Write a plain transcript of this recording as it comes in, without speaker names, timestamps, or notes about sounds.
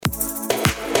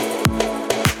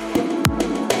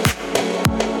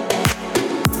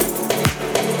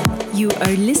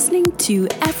are listening to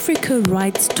Africa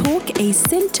Rights Talk, a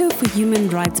Center for Human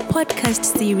Rights podcast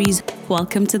series.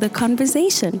 Welcome to the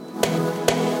conversation.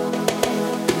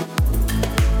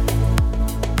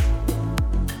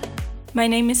 My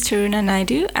name is Taruna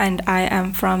Naidu, and I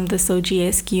am from the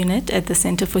SOGIESC unit at the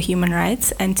Center for Human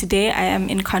Rights. And today I am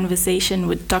in conversation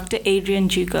with Dr. Adriaan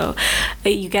Jjuuko,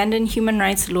 a Ugandan human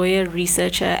rights lawyer,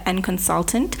 researcher, and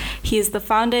consultant. He is the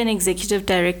founder and executive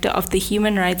director of the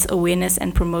Human Rights Awareness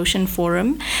and Promotion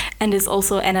Forum, and is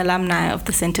also an alumni of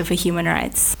the Center for Human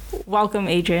Rights. Welcome,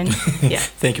 Adriaan. Yeah.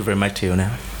 Thank you very much,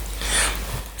 Taruna.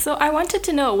 So I wanted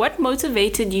to know what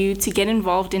motivated you to get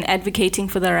involved in advocating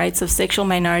for the rights of sexual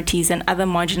minorities and other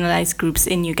marginalized groups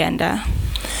in Uganda.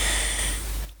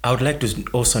 I would like to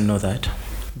also know that,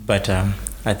 but I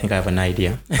think I have an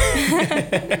idea.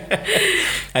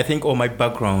 I think all my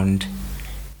background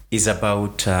is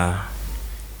about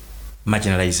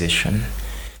marginalization.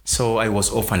 So I was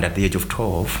orphaned at the age of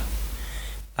 12,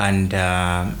 and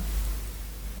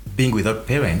being without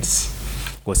parents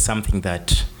was something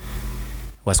that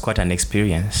was quite an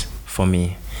experience for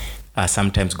me.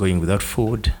 Sometimes going without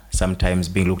food, sometimes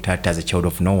being looked at as a child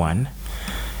of no one,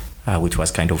 which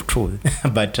was kind of true.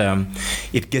 But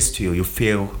it gets to you, you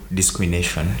feel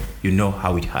discrimination, you know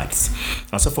how it hurts.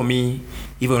 And so for me,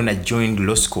 even when I joined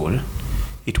law school,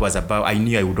 it was about, I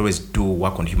knew I would always do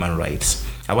work on human rights.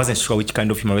 I wasn't sure which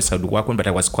kind of human rights I would work on, but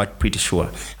I was quite pretty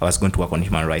sure I was going to work on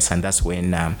human rights. And that's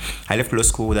when I left law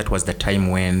school. That was the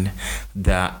time when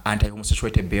the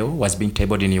anti-homosexuality bill was being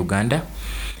tabled in Uganda.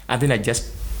 And then I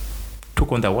just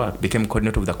took on the work, became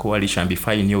coordinator of the coalition.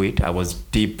 Before I knew it, I was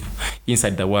deep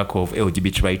inside the work of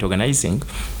LGBT right organizing.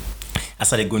 I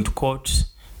started going to court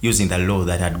using the law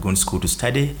that I had gone to school to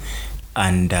study.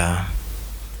 And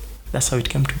that's how it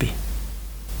came to be.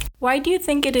 Why do you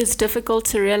think it is difficult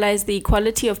to realize the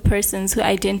equality of persons who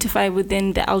identify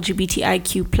within the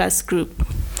LGBTIQ plus group?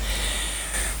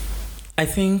 I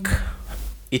think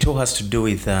it all has to do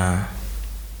with our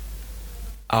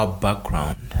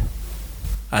background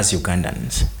as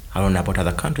Ugandans. I don't know about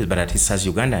other countries, but at least as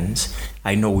Ugandans,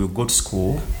 I know we go to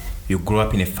school, you grow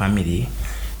up in a family,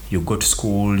 you go to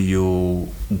school, you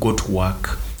go to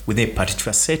work within a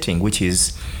particular setting, which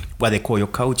is what they call your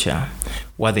culture,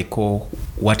 what they call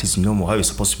what is normal, how you're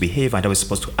supposed to behave and how you're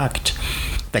supposed to act.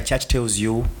 The church tells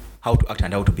you how to act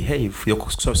and how to behave. Your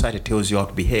society tells you how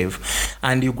to behave.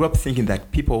 And you grow up thinking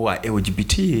that people who are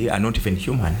LGBT are not even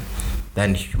human.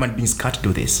 Then human beings can't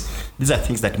do this. These are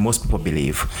things that most people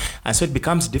believe. And so it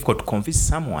becomes difficult to convince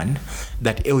someone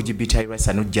that LGBT rights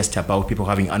are not just about people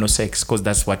having anal sex, because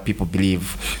that's what people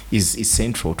believe is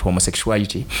central to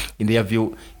homosexuality. In their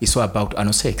view, it's all about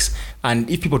anal sex. And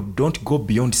if people don't go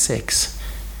beyond sex,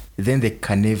 then they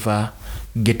can never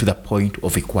get to the point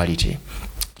of equality.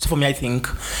 So for me, I think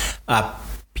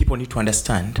people need to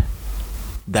understand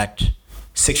that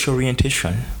sexual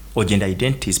orientation or gender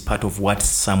identity is part of what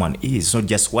someone is, not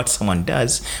just what someone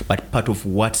does, but part of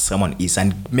what someone is,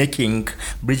 and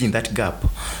bridging that gap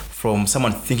from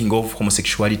someone thinking of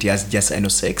homosexuality as just anal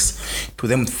sex to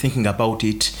them thinking about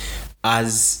it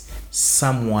as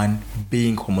someone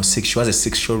being homosexual, as a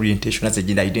sexual orientation, as a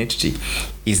gender identity,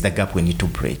 is the gap we need to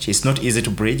bridge. It's not easy to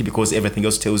bridge because everything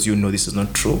else tells you, no, this is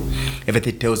not true.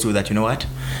 Everything tells you that, you know what,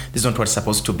 this is not what it's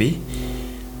supposed to be.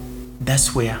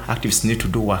 That's where activists need to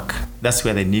do work. That's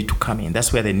where they need to come in.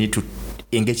 That's where they need to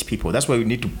engage people. That's why we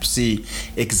need to see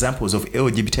examples of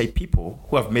LGBT people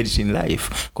who have made it in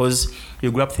life. Because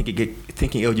you grew up thinking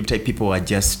LGBT people are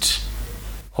just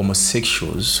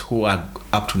homosexuals who are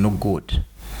up to no good.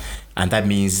 And that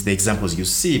means the examples you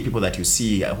see, people that you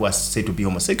see who are said to be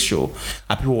homosexual,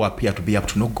 are people who appear to be up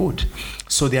to no good.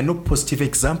 So there are no positive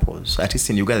examples. At least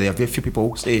in Uganda, there are very few people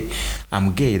who say,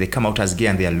 I'm gay. They come out as gay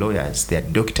and they are lawyers, they are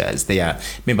doctors, they are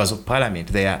members of parliament,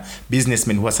 they are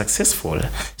businessmen who are successful.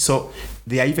 So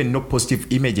there are even no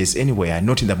positive images anywhere,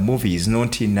 not in the movies,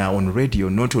 not in on radio,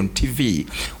 not on TV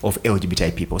of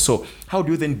LGBTI people. So how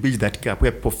do you then bridge that gap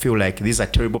where people feel like these are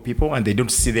terrible people and they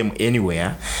don't see them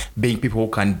anywhere being people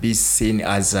who can be seen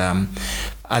as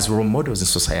role models in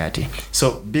society?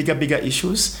 So bigger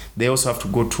issues. They also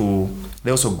go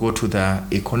to the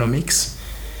economics,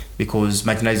 because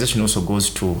marginalization also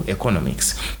goes to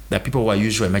economics. The people who are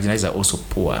usually marginalized are also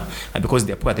poor. And because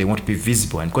they're poor, they won't be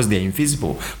visible. And because they're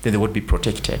invisible, then they won't be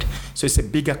protected. So it's a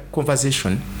bigger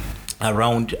conversation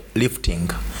around lifting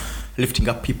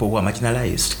up people who are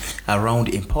marginalized, around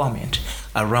empowerment,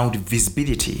 around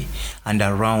visibility, and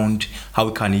around how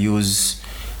we can use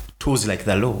tools like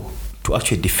the law to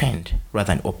actually defend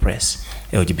rather than oppress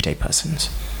LGBT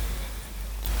persons.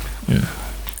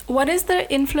 What is the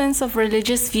influence of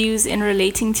religious views in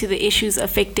relating to the issues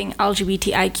affecting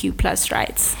LGBTIQ plus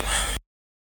rights?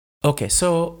 Okay,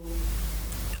 so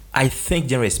I think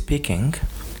generally speaking,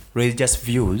 religious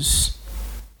views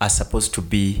are supposed to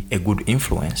be a good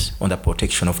influence on the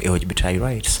protection of LGBTI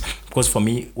rights. Because for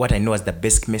me, what I know as the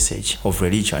basic message of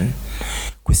religion,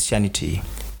 Christianity,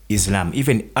 Islam,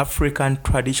 even African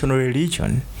traditional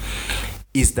religion,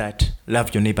 is that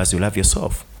love your neighbors, you love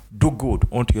yourself. Do good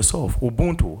unto yourself.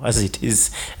 Ubuntu, as it is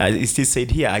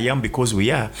said here, I am because we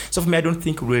are. So for me, I don't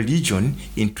think religion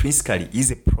intrinsically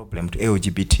is a problem to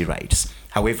LGBT rights.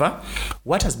 However,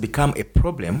 what has become a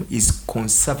problem is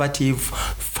conservative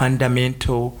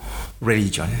fundamental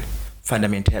religion.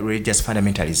 Religious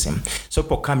fundamentalism. So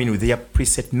people come in with their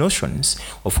preset notions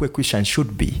of who a Christian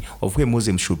should be, of who a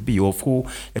Muslim should be, of who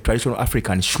a traditional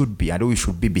African should be, and how we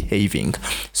should be behaving.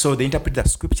 So they interpret the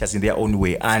scriptures in their own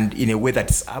way and in a way that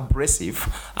is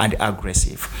abrasive and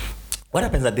aggressive. What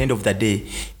happens at the end of the day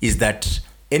is that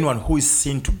anyone who is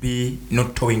seen to be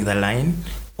not towing the line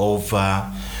of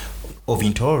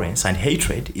intolerance and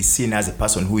hatred is seen as a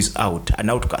person who is an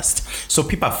outcast. So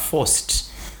people are forced,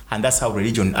 and that's how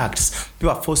religion acts. People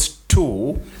are forced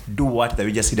to do what the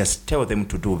religious leaders tell them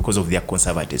to do because of their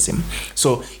conservatism.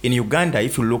 So in Uganda,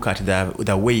 if you look at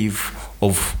the wave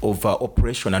of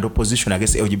oppression and opposition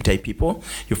against LGBTI people,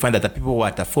 you find that the people who are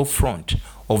at the forefront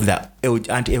of the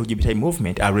anti-LGBTI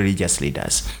movement are religious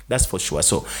leaders. That's for sure.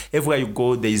 So everywhere you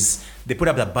go, they put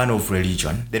up the banner of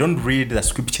religion. They don't read the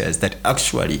scriptures that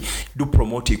actually do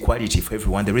promote equality for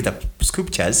everyone. They read the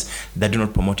scriptures that do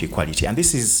not promote equality. And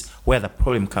this is where the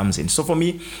problem comes in. So for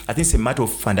me, I think it's a matter of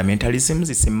fundamentalism.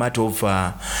 It's a matter of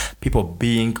people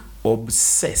being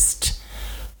obsessed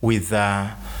with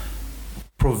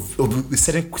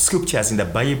certain scriptures in the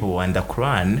Bible and the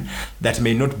Quran that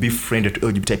may not be friendly to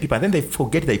LGBT people, and then they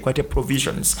forget the equality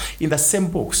provisions in the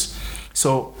same books.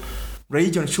 So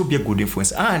religion should be a good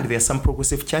influence, and there are some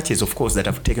progressive churches, of course, that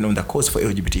have taken on the cause for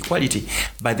LGBT equality.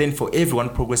 But then for every one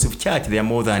progressive church, there are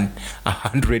more than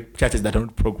 100 churches that are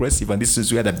not progressive, and this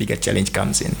is where the bigger challenge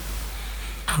comes in.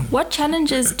 What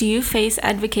challenges do you face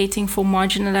advocating for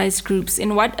marginalized groups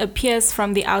in what appears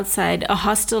from the outside a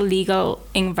hostile legal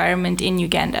environment in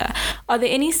Uganda? Are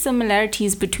there any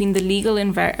similarities between the legal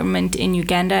environment in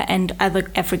Uganda and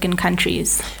other African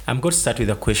countries? I'm going to start with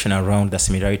a question around the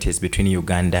similarities between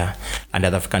Uganda and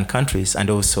other African countries, and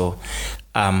also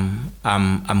I'm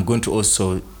going to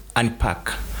also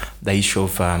unpack the issue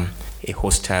of a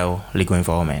hostile legal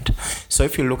environment. So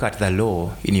if you look at the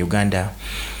law in Uganda,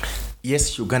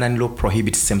 yes, Ugandan law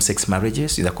prohibits same-sex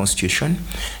marriages in the constitution.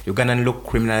 Ugandan law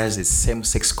criminalizes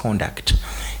same-sex conduct.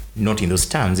 Not in those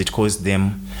terms. It calls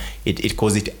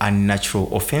it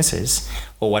unnatural offenses,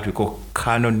 or what we call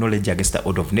carnal knowledge against the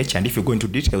order of nature. And if you go into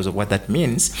details of what that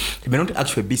means, it may not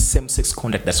actually be same-sex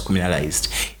conduct that's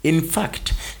criminalized. In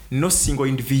fact, no single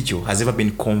individual has ever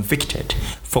been convicted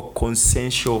for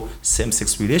consensual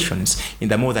same-sex relations in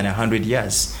the more than 100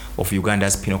 years of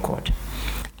Uganda's penal code.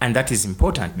 And that is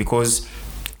important because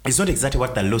it's not exactly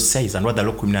what the law says and what the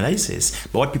law criminalizes,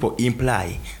 but what people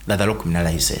imply that the law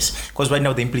criminalizes. Because right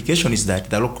now the implication is that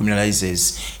the law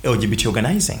criminalizes LGBT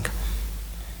organizing.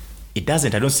 It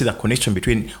doesn't. I don't see the connection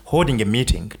between holding a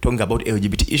meeting, talking about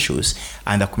LGBT issues,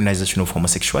 and the criminalization of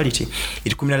homosexuality.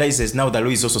 It criminalizes, now the law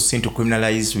is also seen to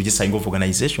criminalize registering of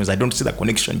organizations. I don't see the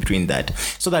connection between that.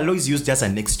 So the law is used as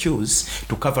an excuse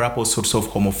to cover up all sorts of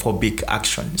homophobic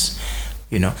actions.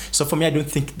 So for me, I don't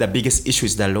think the biggest issue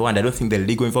is the law, and I don't think the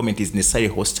legal environment is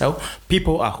necessarily hostile.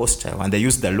 People are hostile, and they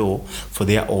use the law for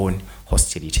their own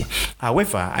hostility.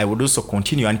 However, I would also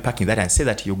continue unpacking that and say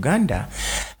that Uganda,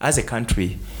 as a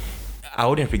country, I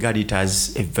wouldn't regard it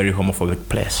as a very homophobic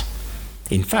place.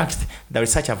 In fact, the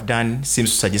research I've done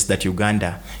seems to suggest that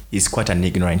Uganda is quite an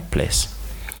ignorant place.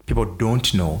 People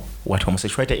don't know what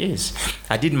homosexuality is.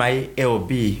 I did my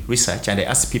LB research, and I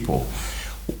asked people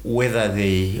whether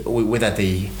they would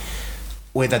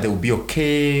be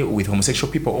okay with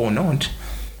homosexual people or not,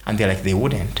 and they're like they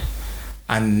wouldn't.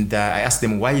 And I asked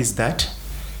them, why is that?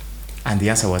 And the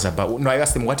answer was I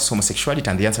asked them, what is homosexuality?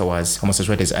 And the answer was,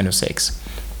 homosexuality is anal sex.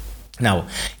 Now,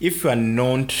 if you are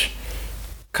not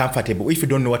comfortable, if you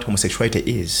don't know what homosexuality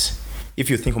is, if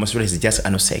you think homosexuality is just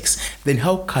anal sex, then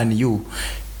how can you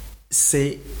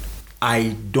say,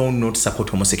 I do not support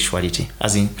homosexuality,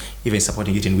 as in even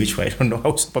supporting it in which way, I don't know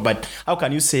how to support, but how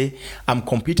can you say I'm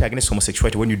completely against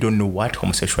homosexuality when you don't know what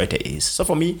homosexuality is? So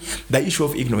for me, the issue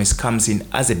of ignorance comes in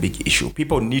as a big issue.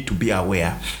 People need to be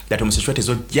aware that homosexuality is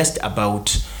not just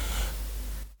about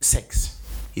sex.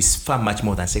 is far much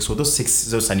more than sex. Although sex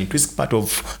is also an intrinsic part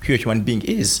of who a human being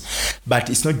is, but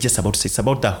it's not just about sex, it's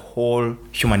about the whole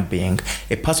human being.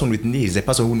 A person with needs, a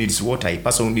person who needs water, a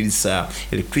person who needs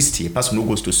electricity, a person who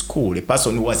goes to school, a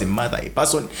person who has a mother, a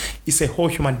person is a whole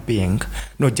human being,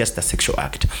 not just a sexual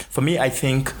act. For me, I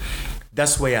think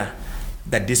that's where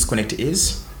the disconnect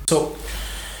is. So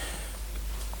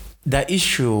the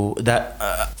issue that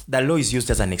the law is used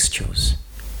as an excuse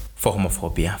for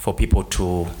homophobia, for people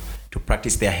to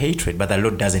practice their hatred, but the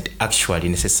law doesn't actually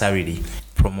necessarily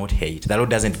promote hate. The law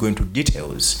doesn't go into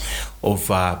details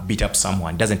of beat up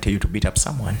someone, doesn't tell you to beat up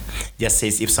someone. Just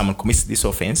says if someone commits this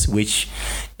offense, which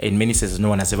in many cases no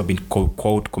one has ever been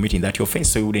caught committing that offense,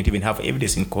 so you wouldn't even have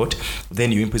evidence in court,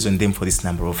 then you imprison them for this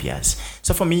number of years.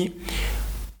 So for me,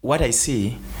 what I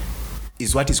see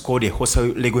is what is called a hostile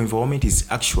legal environment is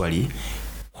actually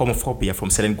homophobia from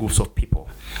certain groups of people.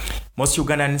 Most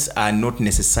Ugandans are not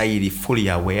necessarily fully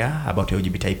aware about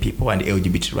LGBT people and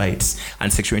LGBT rights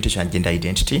and sexual orientation and gender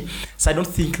identity. So I don't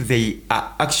think they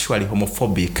are actually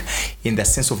homophobic in the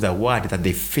sense of the word that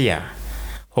they fear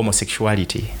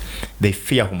homosexuality. They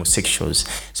fear homosexuals.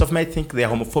 So for me, I think they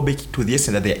are homophobic to the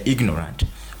extent that they are ignorant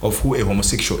of who a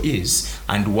homosexual is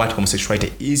and what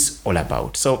homosexuality is all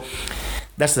about. So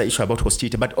that's the issue about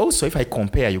hostility. But also, if I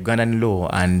compare Ugandan law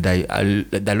and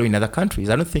the law in other countries,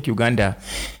 I don't think Ugandan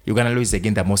law is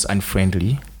again the most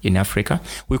unfriendly in Africa.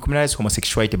 We criminalize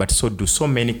homosexuality, but so do so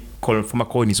many former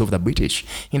colonies of the British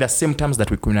in the same terms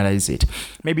that we criminalize it.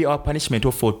 Maybe our punishment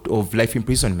of life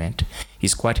imprisonment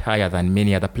is quite higher than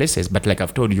many other places, but like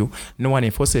I've told you, no one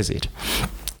enforces it.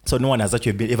 So no one has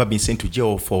actually ever been sent to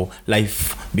jail for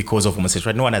life because of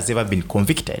homosexuality. No one has ever been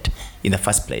convicted in the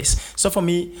first place. So for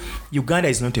me, Uganda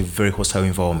is not a very hostile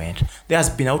environment. There has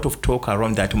been out of talk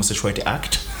around that Homosexuality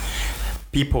Act.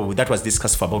 That was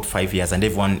discussed for about 5 years, and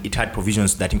it had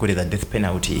provisions that included the death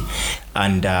penalty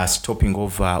and stopping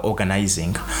of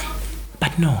organizing.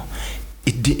 But no,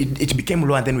 it became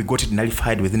law, and then we got it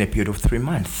nullified within a period of 3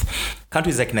 months.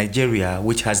 Countries like Nigeria,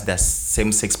 which has the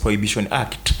Same-Sex Prohibition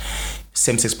Act,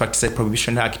 Same-Sex Practices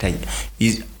Prohibition Act,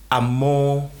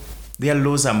 their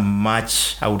laws are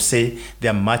much, I would say, they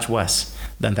are much worse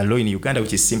than the law in Uganda,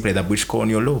 which is simply the British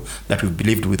colonial law that we've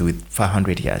lived with for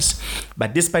 100 years.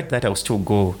 But despite that, I'll still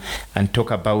go and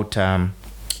talk about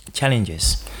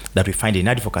challenges that we find in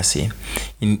advocacy,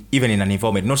 even in an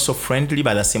environment not so friendly,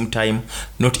 but at the same time,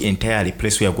 not entirely a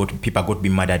place where people got to be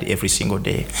murdered every single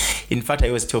day. In fact, I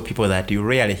always tell people that you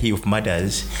rarely hear of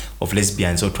murders of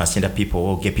lesbians or transgender people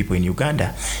or gay people in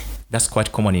Uganda. That's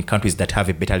quite common in countries that have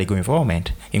a better legal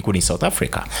environment, including South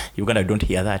Africa. Uganda, don't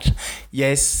hear that.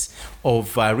 Yes,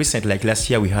 recent, like last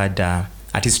year, we had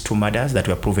at least 2 murders that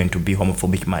were proven to be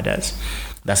homophobic murders.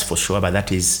 That's for sure, but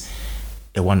that is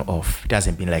a one-off. It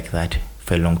hasn't been like that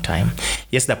for a long time.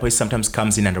 Yes, the police sometimes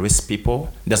comes in and arrests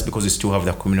people. That's because we still have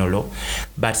the criminal law.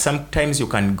 But sometimes you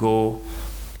can go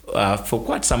for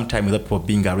quite some time without people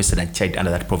being arrested and charged under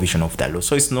that provision of the law.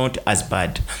 So it's not as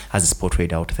bad as it's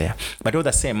portrayed out there. But all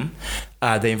the same,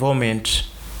 the environment,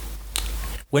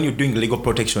 when you're doing legal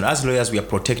protection, as lawyers, we are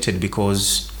protected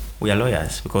because we are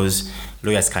lawyers, because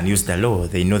lawyers can use the law.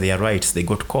 They know their rights. They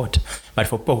go to court. But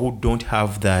for people who don't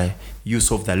have the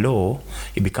use of the law,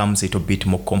 it becomes a little bit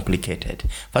more complicated.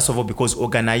 First of all, because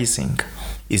organizing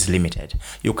is limited.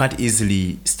 You can't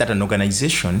easily start an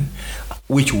organization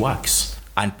which works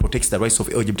and protects the rights of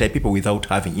LGBT people without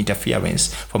having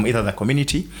interference from either the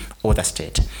community or the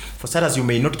state. For starters, you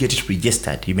may not get it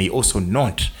registered. You may also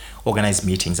not organize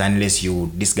meetings unless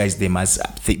you disguise them as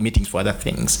meetings for other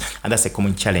things. And that's a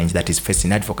common challenge that is faced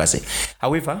in advocacy.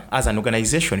 However, as an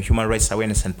organization, Human Rights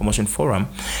Awareness and Promotion Forum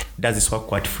does this work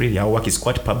quite freely. Our work is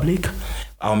quite public.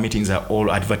 Our meetings are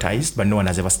all advertised, but no one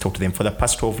has ever stopped them for the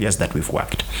past 12 years that we've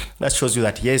worked. That shows you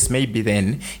that, yes, maybe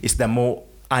then it's the more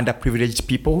underprivileged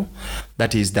people,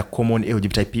 that is the common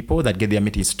LGBT people, that get their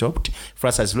meetings stopped. For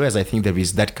us as lawyers, I think there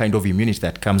is that kind of immunity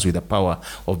that comes with the power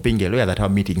of being a lawyer, that our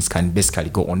meetings can basically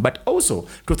go on. But also,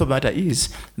 truth of the matter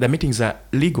is, the meetings are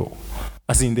legal.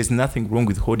 As in, there's nothing wrong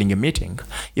with holding a meeting.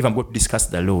 If I'm going to discuss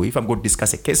the law, if I'm going to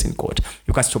discuss a case in court,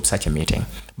 you can stop such a meeting.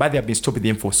 But they have been stopping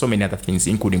them for so many other things,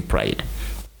 including pride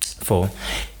for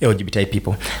LGBT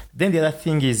people. Then the other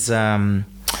thing is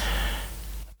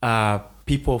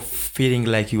people feeling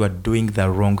like you are doing the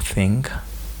wrong thing.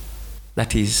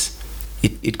 That is,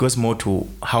 it goes more to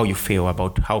how you feel,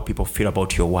 about how people feel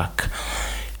about your work.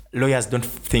 Lawyers don't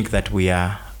think that we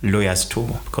are lawyers too,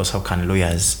 because how can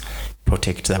lawyers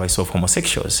protect the rights of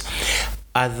homosexuals?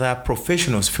 other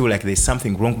professionals feel like there's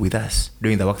something wrong with us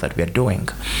doing the work that we are doing.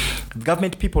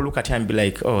 Government people look at it and be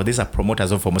like, oh, these are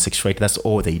promoters of homosexuality. That's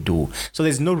all they do. So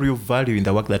there's no real value in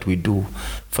the work that we do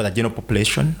for the general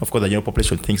population. Of course, the general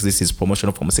population thinks this is promotion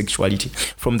of homosexuality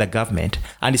from the government.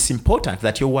 And it's important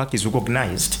that your work is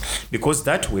recognized, because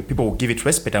that way people will give it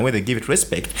respect. And when they give it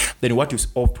respect, then what you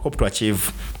hope to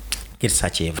achieve gets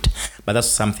achieved. But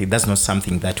that's not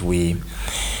something that we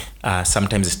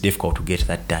sometimes it's difficult to get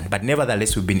that done. But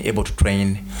nevertheless, we've been able to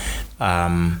train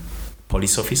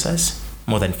police officers,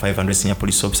 more than 500 senior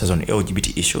police officers on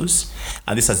LGBT issues.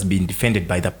 And this has been defended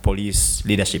by the police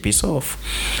leadership itself.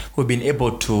 We've been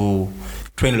able to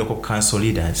train local council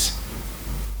leaders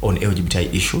on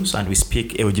LGBT issues, and we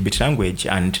speak LGBT language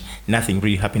and nothing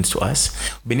really happens to us.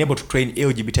 We've been able to train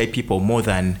LGBT people, more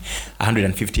than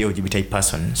 150 LGBT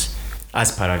persons,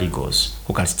 as paralegals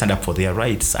who can stand up for their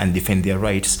rights and defend their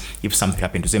rights if something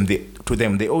happens to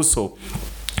them. They also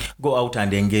go out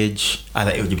and engage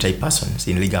other LGBT persons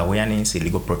in legal awareness, in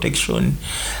legal protection,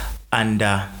 and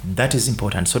that is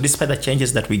important. So despite the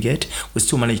changes that we get, we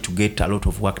still manage to get a lot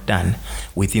of work done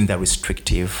within the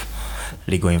restrictive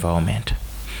legal environment.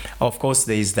 Of course,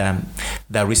 there is the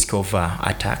risk of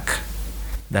attack.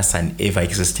 That's an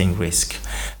ever-existing risk.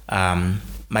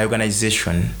 My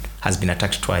organization has been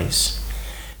attacked twice.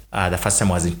 The first time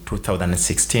was in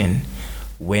 2016,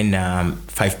 when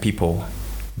 5 people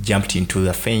jumped into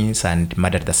the fence and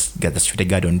murdered the security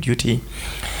guard on duty,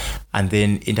 and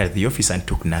then entered the office and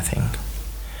took nothing.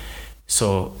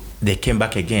 So they came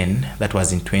back again. That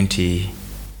was in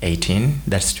 2018.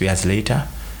 That's 2 years later.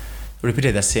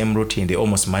 Repeated the same routine. They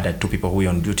almost murdered 2 people who were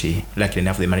on duty. Luckily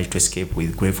enough, they managed to escape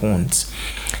with grave wounds.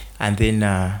 And then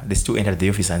they still entered the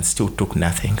office and still took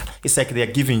nothing. It's like they're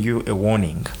giving you a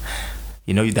warning.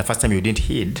 You know, the first time you didn't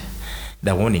heed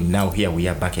the warning. Now here we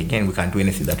are back again. We can do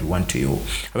anything that we want to you.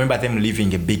 I remember them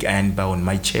leaving a big iron bar on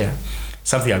my chair.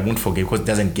 Something I won't forget, because it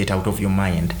doesn't get out of your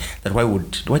mind. That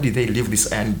why did they leave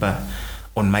this iron bar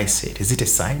on my seat? Is it a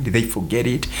sign? Did they forget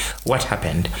it? What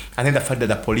happened? And then the fact that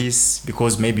the police,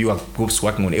 because maybe you are groups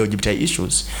working on LGBT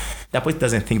issues, the police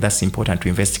doesn't think that's important to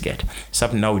investigate.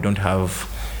 So now we don't have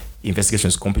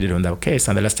investigations completed on the case,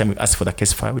 and the last time we asked for the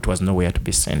case file, it was nowhere to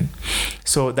be seen.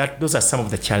 So those are some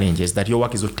of the challenges, that your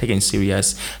work is not taken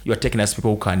serious. You are taken as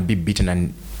people who can be beaten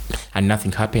and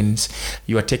nothing happens.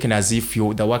 You are taken as if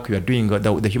the work you are doing,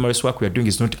 the human rights work we are doing,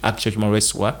 is not actual human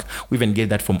rights work. We even get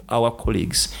that from our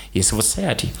colleagues in civil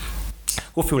society,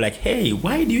 who feel like, hey,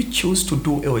 why do you choose to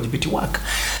do LGBT work?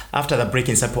 After the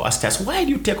break-in, some people asked us, why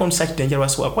do you take on such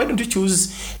dangerous work? Why don't you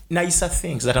choose nicer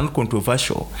things that are not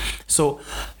controversial? So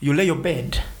you lay your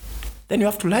bed, then you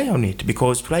have to lie on it,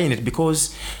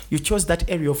 because you chose that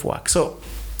area of work. So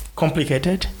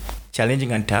complicated,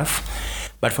 challenging and tough.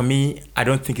 But for me, I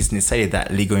don't think it's necessarily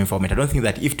that legal involvement. I don't think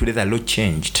that if today the law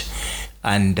changed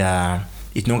and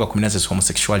it no longer criminalizes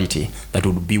homosexuality, that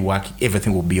would be work,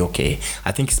 everything will be okay.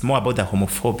 I think it's more about the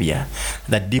homophobia,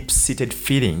 the deep-seated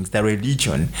feelings, the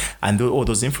religion, and all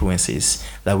those influences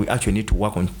that we actually need to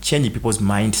work on changing people's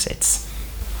mindsets.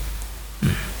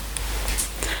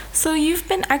 So you've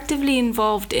been actively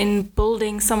involved in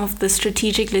building some of the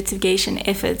strategic litigation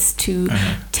efforts to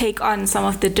take on some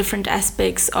of the different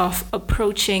aspects of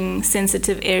approaching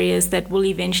sensitive areas that will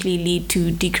eventually lead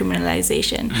to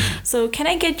decriminalization. So can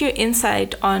I get your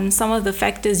insight on some of the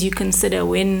factors you consider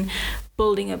when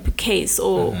building up a case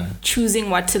or choosing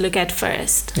what to look at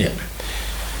first? Yeah.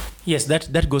 Yes,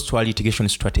 that goes to our litigation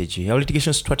strategy. Our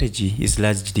litigation strategy is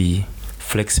largely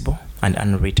flexible and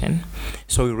unwritten,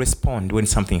 so we respond when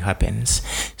something happens.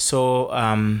 So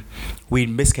we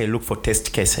basically look for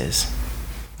test cases.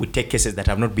 We take cases that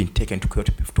have not been taken to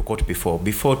court before.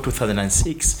 Before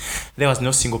 2006, there was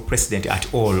no single precedent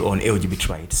at all on LGBT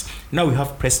rights. Now we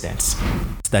have precedents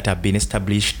that have been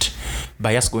established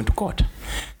by us going to court.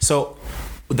 So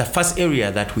the first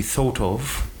area that we thought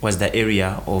of was the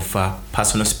area of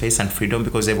personal space and freedom,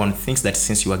 because everyone thinks that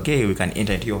since you are gay, we can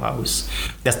enter into your house.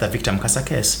 That's the Victor Mukasa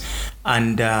case.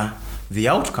 And the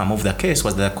outcome of the case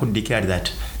was that the court declared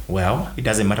that, well, it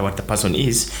doesn't matter what the person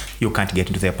is, you can't get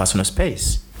into their personal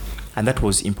space. And that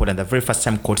was important. The very first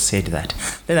time court said that.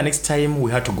 Then the next time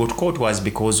we had to go to court was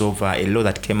because of a law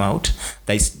that came out.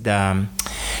 That is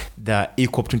the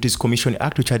Equal Opportunities Commission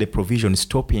Act, which had a provision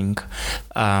stopping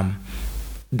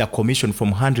the commission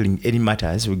from handling any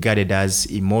matters regarded as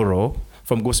immoral,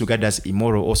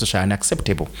 or socially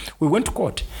unacceptable. We went to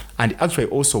court and actually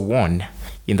also won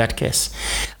in that case.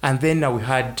 And then we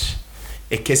had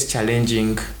a case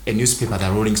challenging a newspaper, the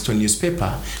Rolling Stone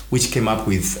newspaper, which came up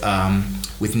with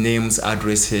names,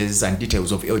 addresses, and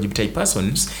details of LGBT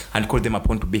persons and called them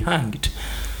upon to be hanged.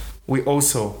 We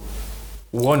also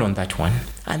won on that one.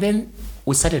 And then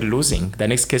we started losing. The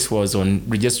next case was on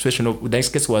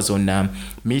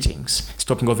meetings,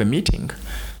 stopping of a meeting.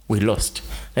 We lost.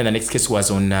 Then the next case was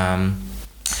on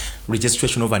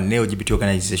registration of an LGBT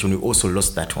organization. We also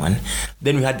lost that one.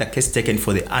 Then we had the case taken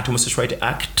for the Anti-Homosexuality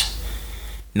Act,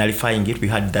 nullifying it. We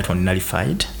had that one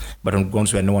nullified, but on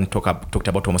grounds where no one talked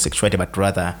about homosexuality, but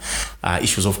rather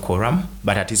issues of quorum.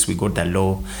 But at least we got the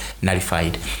law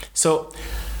nullified. So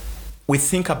we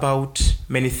think about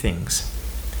many things.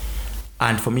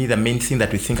 And for me, the main thing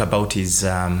that we think about is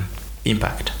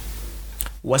impact.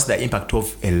 What's the impact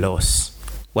of a loss?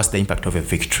 What's the impact of a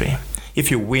victory? If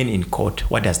you win in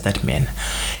court, what does that mean?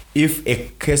 If a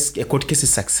court case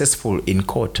is successful in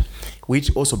court, will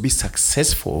it also be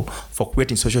successful for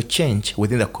creating social change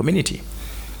within the community?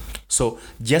 So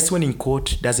just winning in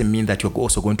court doesn't mean that you're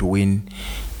also going to win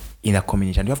in the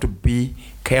community. And you have to be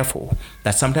careful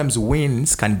that sometimes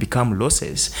wins can become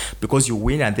losses because you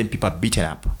win and then people are beaten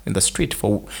up in the street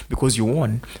because you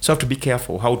won. So you have to be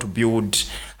careful how to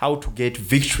get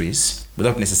victories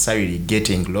without necessarily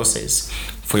getting losses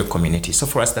for your community. So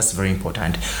for us, that's very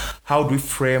important. How do we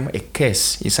frame a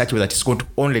case in such a way that it's going to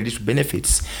only lead to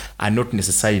benefits and not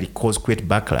necessarily create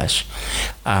backlash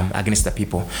against the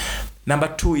people?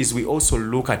 Number 2 is we also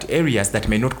look at areas that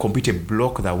may not completely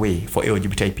block the way for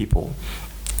LGBTI people.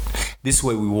 This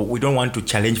way, we don't want to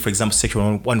challenge, for example, Section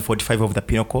 145 of the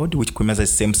Penal Code, which criminalizes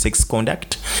same-sex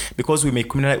conduct, because we may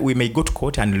go to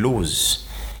court and lose.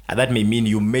 And that may mean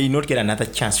you may not get another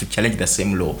chance to challenge the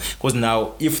same law. Because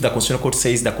now, if the Constitutional Court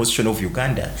says the Constitution of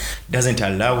Uganda doesn't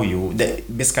allow you,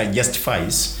 that basically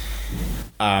justifies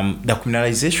the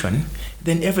criminalization,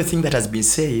 then everything that has been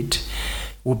said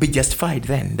will be justified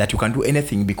then, that you can do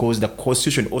anything because the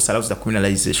Constitution also allows the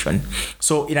criminalization.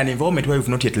 So in an environment where we've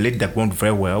not yet laid the ground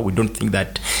very well, we don't think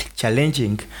that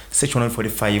challenging Section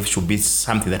 145 should be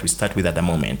something that we start with at the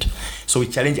moment. So we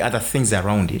challenge other things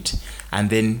around it, and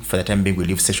then for the time being, we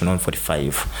leave Section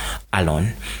 145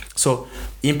 alone. So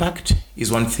impact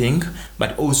is one thing,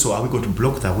 but also are we going to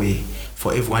block the way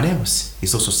for everyone else?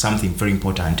 It's also something very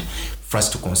important for us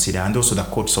to consider. And also the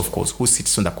courts, of course, who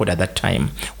sits on the court at that time,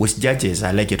 which judges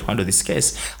are likely to handle this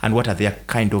case, and what are their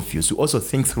kind of views. We also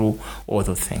think through all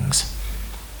those things.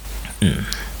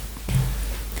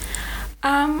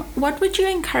 What would you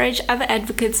encourage other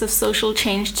advocates of social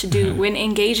change to do when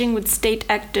engaging with state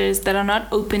actors that are not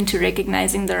open to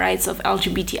recognizing the rights of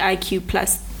LGBTIQ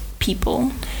plus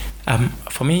people?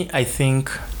 For me, I think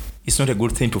it's not a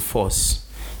good thing to force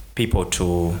people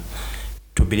to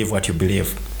believe what you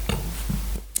believe,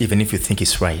 even if you think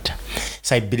it's right.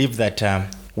 So I believe that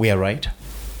we are right,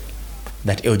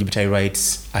 that LGBT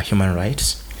rights are human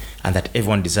rights, and that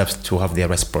everyone deserves to have their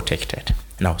rights protected.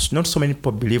 Now, not so many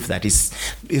people believe that.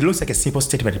 It looks like a simple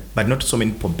statement, but not so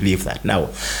many people believe that. Now,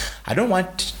 I don't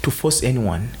want to force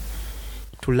anyone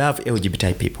to love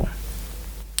LGBT people.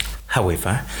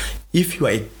 However, if you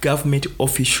are a government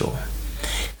official,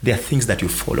 there are things that you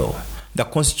follow. The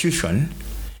Constitution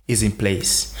is in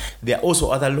place. There are also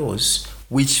other laws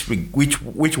which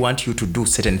want you to do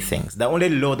certain things. The only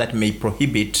law that may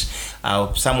prohibit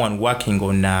someone working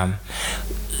on that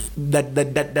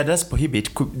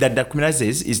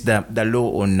criminalizes is the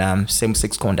law on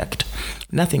same-sex conduct.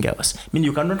 Nothing else. I mean,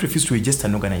 you cannot refuse to register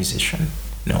an organization.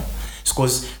 No. It's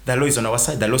because the law is on our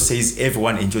side. The law says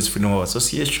everyone enjoys freedom of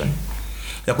association.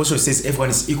 The Constitution says everyone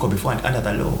is equal before and under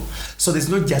the law. So there's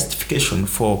no justification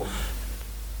for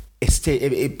a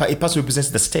person who represents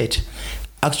the state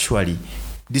actually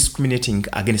discriminating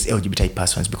against LGBT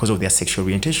persons because of their sexual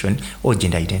orientation or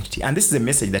gender identity. And this is a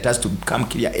message that has to become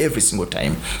clear every single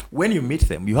time. When you meet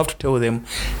them, you have to tell them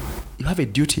you have a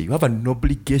duty, you have an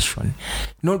obligation.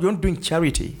 No, you're not doing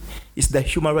charity. It's the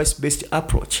human rights-based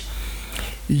approach.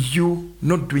 You're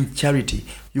not doing charity,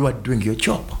 you are doing your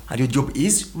job. And your job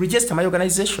is register my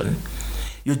organization.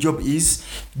 Your job is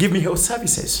give me health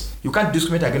services. You can't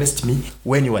discriminate against me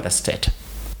when you are the state.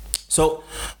 So,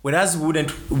 whereas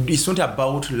it's not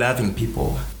about loving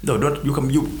people. No,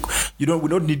 we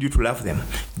don't need you to love them.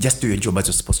 Just do your job as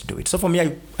you're supposed to do it. So for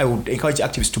me, I would encourage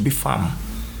activists to be firm.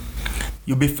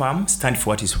 You be firm, stand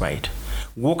for what is right.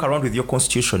 Walk around with your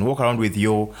constitution, walk around with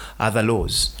your other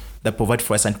laws that provide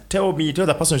for us, and tell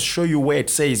the person, show you where it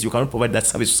says you cannot provide that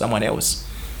service to someone else.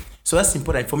 So that's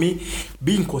important. For me,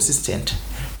 being consistent,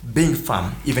 being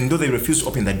firm, even though they refuse to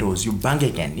open the doors, you bang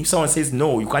again. If someone says,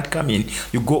 no, you can't come in,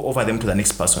 you go over them to the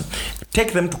next person.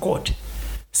 Take them to court.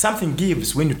 Something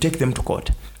gives when you take them to court.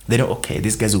 They know, okay,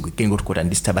 these guys can go to court and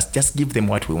disturb us. Just give them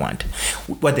what they want.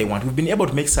 We've been able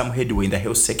to make some headway in the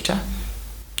health sector.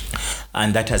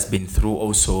 And that has been through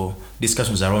also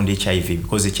discussions around HIV,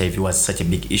 because HIV was such a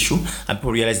big issue. And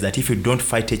people realize that if you don't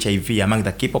fight HIV among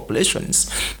the key populations,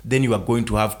 then you are going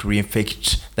to have to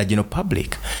reinfect the general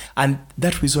public. And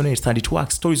that resonates and it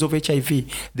works. Stories of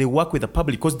HIV, they work with the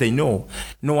public because they know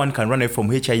no one can run away from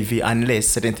HIV unless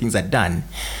certain things are done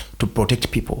to protect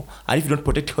people. And if you don't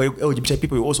protect LGBT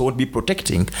people, you also won't be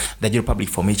protecting the general public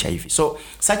from HIV. So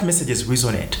such messages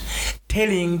resonate.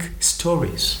 Telling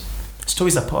stories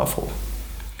are powerful.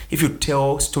 If you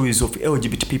tell stories of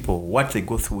LGBT people, what they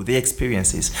go through, their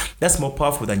experiences, that's more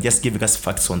powerful than just giving us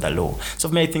facts on the law. So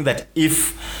for me, I think that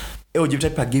if LGBT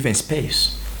people are given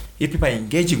space, if people are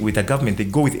engaging with the government, they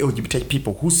go with LGBT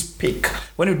people who speak.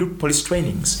 When we do police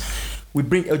trainings, we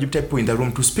bring LGBT people in the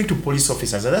room to speak to police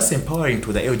officers, and that's empowering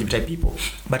to the LGBT people.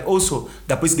 But also,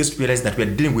 the police gets to realize that we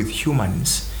are dealing with human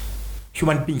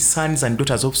beings, sons and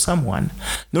daughters of someone,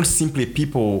 not simply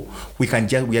people we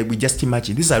just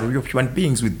imagine. These are real human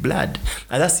beings with blood,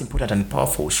 and that's important and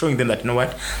powerful, showing them that, you know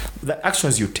what, the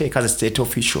actions you take as a state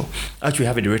official actually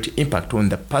have a direct impact on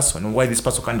the person, why this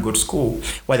person can't go to school,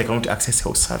 why they cannot access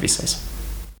health services.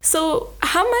 So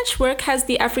how much work has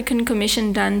the African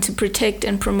Commission done to protect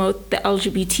and promote the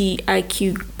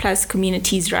LGBTIQ plus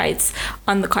communities' rights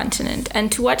on the continent?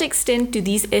 And to what extent do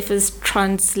these efforts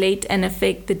translate and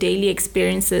affect the daily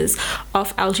experiences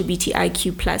of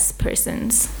LGBTIQ plus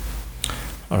persons?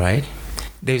 All right.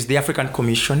 There's the African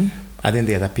Commission, and then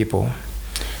there are the people.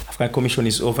 African Commission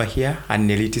is over here, an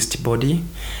elitist body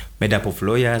made up of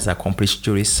lawyers, accomplished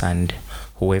jurists, and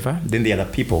whoever. Then there are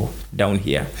the people down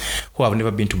here who have never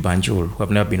been to Banjul, who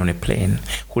have never been on a plane,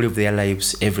 who live their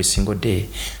lives every single day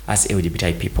as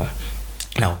LGBTI people.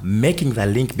 Now, making the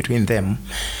link between them,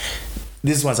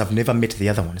 these ones have never met the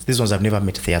other ones. These ones have never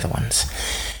met the other ones.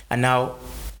 And now,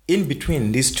 in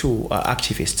between these two are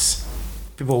activists,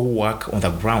 people who work on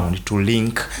the ground to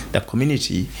link the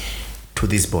community to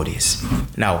these bodies.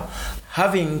 Now,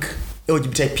 having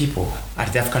LGBTI people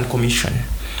at the African Commission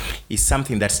is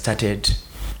something that started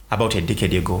about a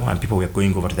decade ago, and people were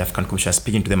going over to the African Commission,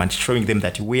 speaking to them and showing them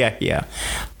that we are here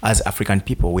as African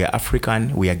people. We are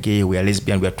African, we are gay, we are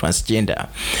lesbian, we are transgender.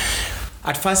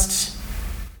 At first,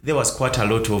 there was quite a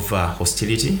lot of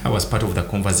hostility. I was part of the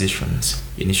conversations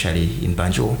initially in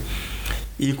Banjul,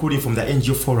 including from the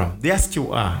NGO forum. There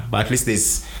still are, but at least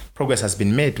there's progress has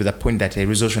been made to the point that a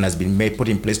resolution has been put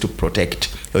in place to protect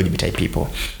LGBTI people.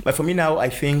 But for me now, I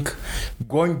think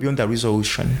going beyond the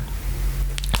resolution,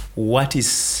 what do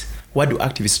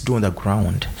activists do on the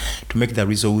ground to make the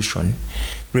resolution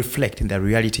reflect in the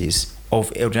realities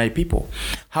of ordinary people?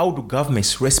 How do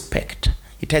governments respect?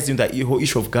 It ties in the whole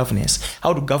issue of governance.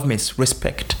 How do governments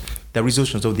respect the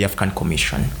resolutions of the African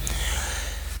Commission?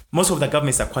 Most of the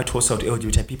governments are quite hostile to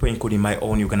LGBT people, including my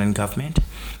own Ugandan government.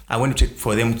 And when you take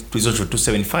for them resolution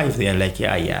 275, they are like,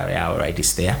 yeah, all right,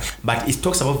 it's there. But it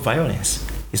talks about violence.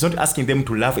 It's not asking them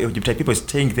to love LGBT people, it's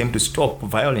telling them to stop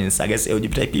violence against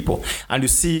LGBT people. And you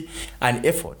see an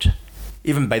effort,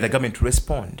 even by the government, to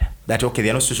respond that, okay,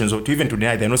 there are no situations of, to even to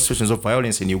deny there are no situations of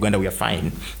violence in Uganda, we are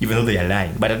fine, even though they are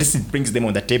lying. But at least it brings them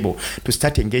on the table to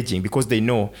start engaging, because they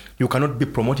know you cannot be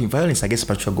promoting violence against a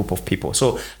particular group of people.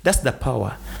 So that's the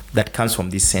power that comes from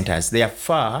these centers. They are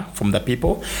far from the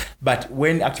people, but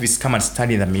when activists come and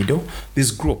stand in the middle,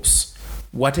 these groups,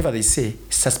 whatever they say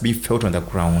starts being felt on the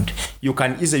ground. You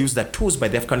can easily use the tools by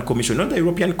the African Commission, not the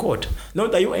European Court,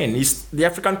 not the UN, it's the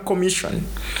African Commission.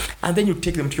 And then you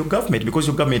take them to your government, because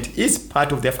your government is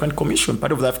part of the African Commission,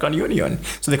 part of the African Union.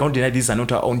 So they can't deny these are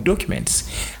not our own documents.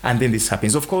 And then this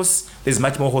happens. Of course, there's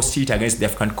much more hostility against the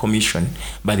African Commission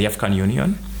by the African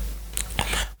Union.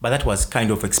 But that was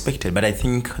kind of expected. But I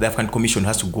think the African Commission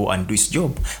has to go and do its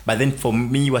job. But then for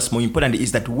me, what's more important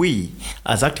is that we,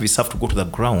 as activists, have to go to the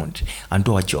ground and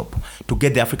do our job to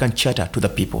get the African Charter to the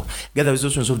people, get the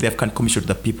resolutions of the African Commission to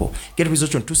the people, get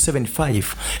resolution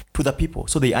 275 to the people,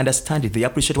 so they understand it, they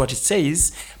appreciate what it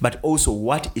says, but also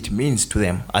what it means to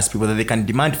them as people, that they can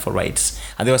demand for rights,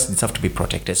 and they also have to be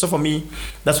protected. So for me,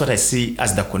 that's what I see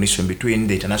as the connection between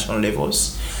the international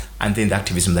levels and then the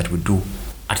activism that we do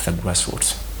at the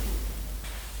grassroots.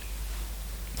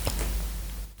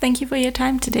 Thank you for your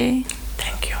time today.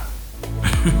 Thank you.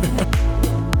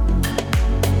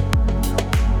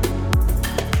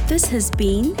 This has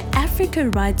been Africa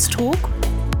Rights Talk.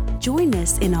 Join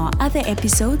us in our other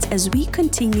episodes as we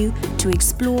continue to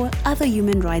explore other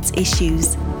human rights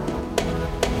issues.